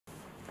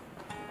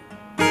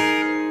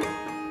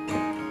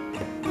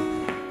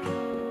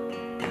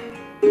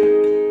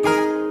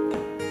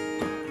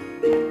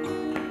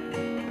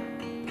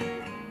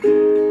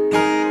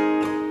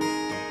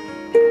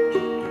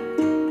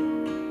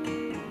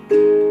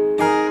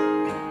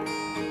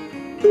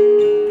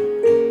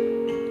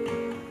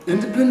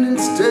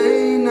Independence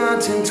Day,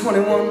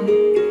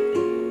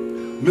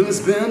 1921.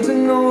 Miller's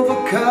bending over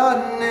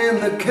cotton in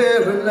the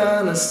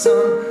Carolina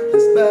sun.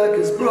 His back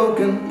is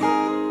broken.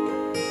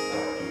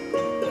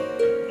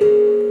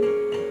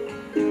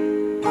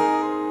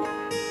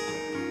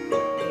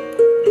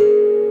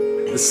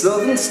 The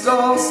Southern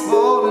Star's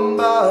falling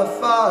by a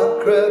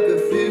firecracker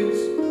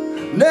fuse.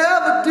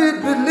 Never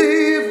did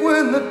believe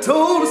when they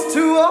told us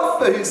to our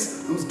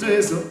face those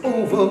days are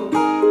over.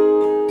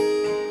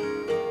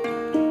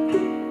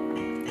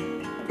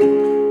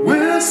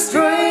 We're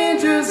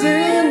strangers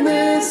in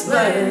this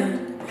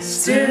land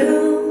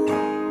still.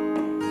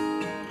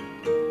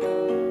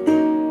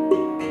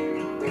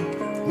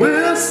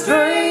 We're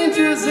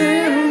strangers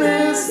in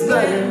this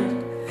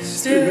land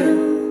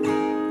still.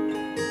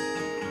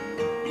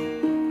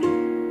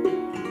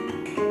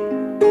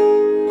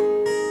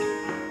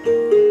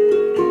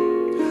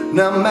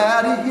 Now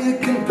Maddie here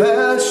can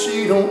pass,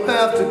 she don't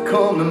have to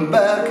come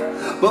back.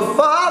 But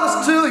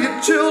fathers to your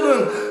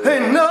children,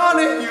 ain't none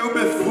of you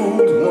be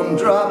fooled. One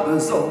drop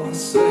is all the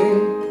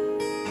same.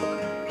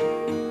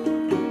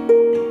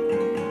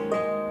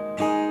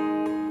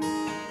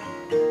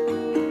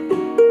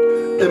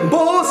 And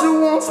boys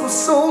who once were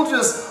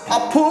soldiers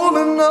are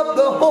pulling up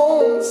the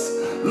homes.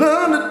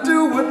 Learn to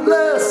do with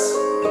less,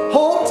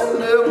 hope to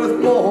live with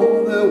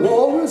more. Their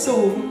war is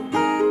over.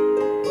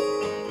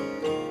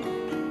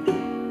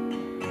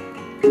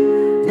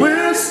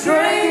 We're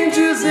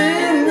strangers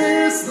in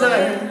this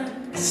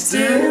land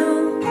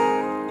still.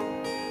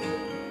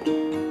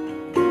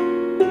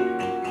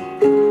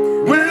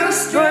 We're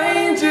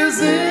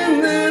strangers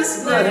in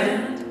this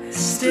land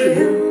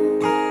still.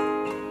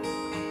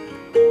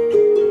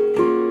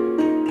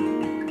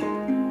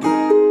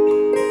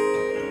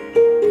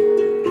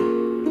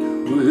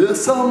 Well,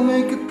 yes, I'll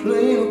make it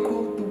plain, I'll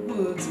quote the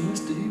words of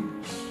Mr.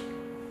 Hughes.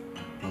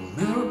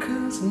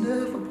 America's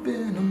never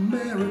been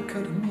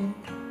America to me.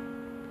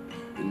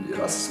 And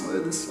yet I swear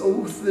this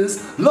oath,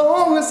 as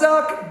long as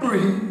I can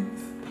breathe,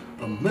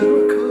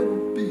 America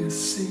will be a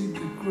seed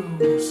that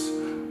grows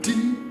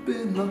deep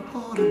in the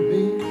heart of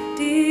me.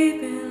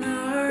 Deep in the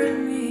heart of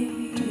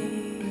me.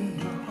 Deep in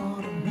the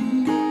heart of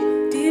me.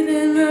 Deep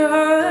in the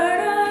heart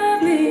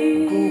of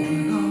me.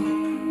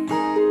 Going up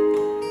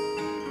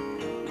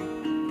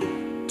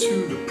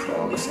to the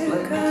promised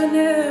America land.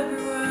 never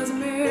was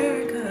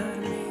America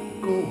to me.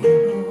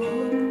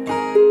 Going up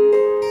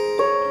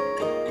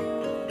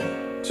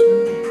to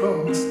the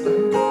promised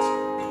land.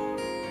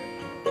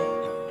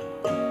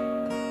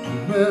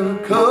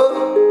 America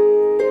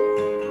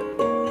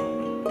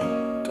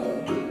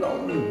don't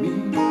belong to me.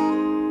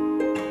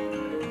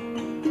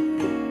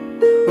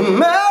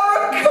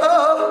 America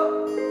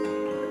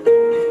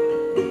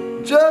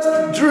just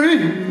a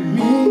dream to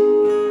me.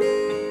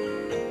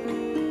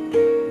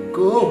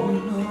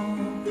 Going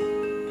up,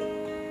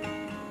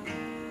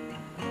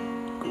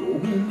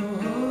 going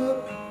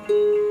up,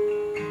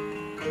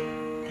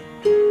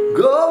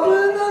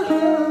 going up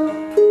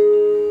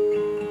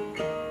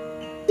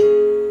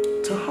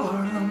to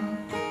Harlem,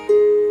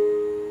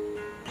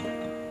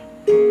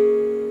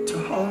 to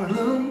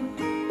Harlem.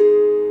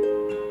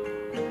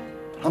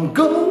 I'm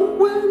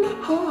going to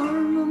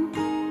Harlem.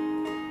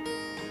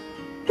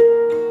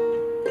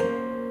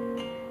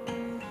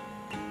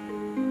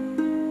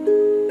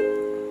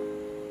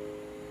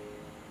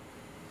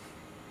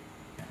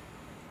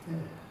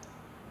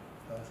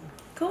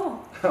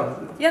 Cool. That was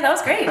it. Yeah, that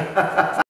was great.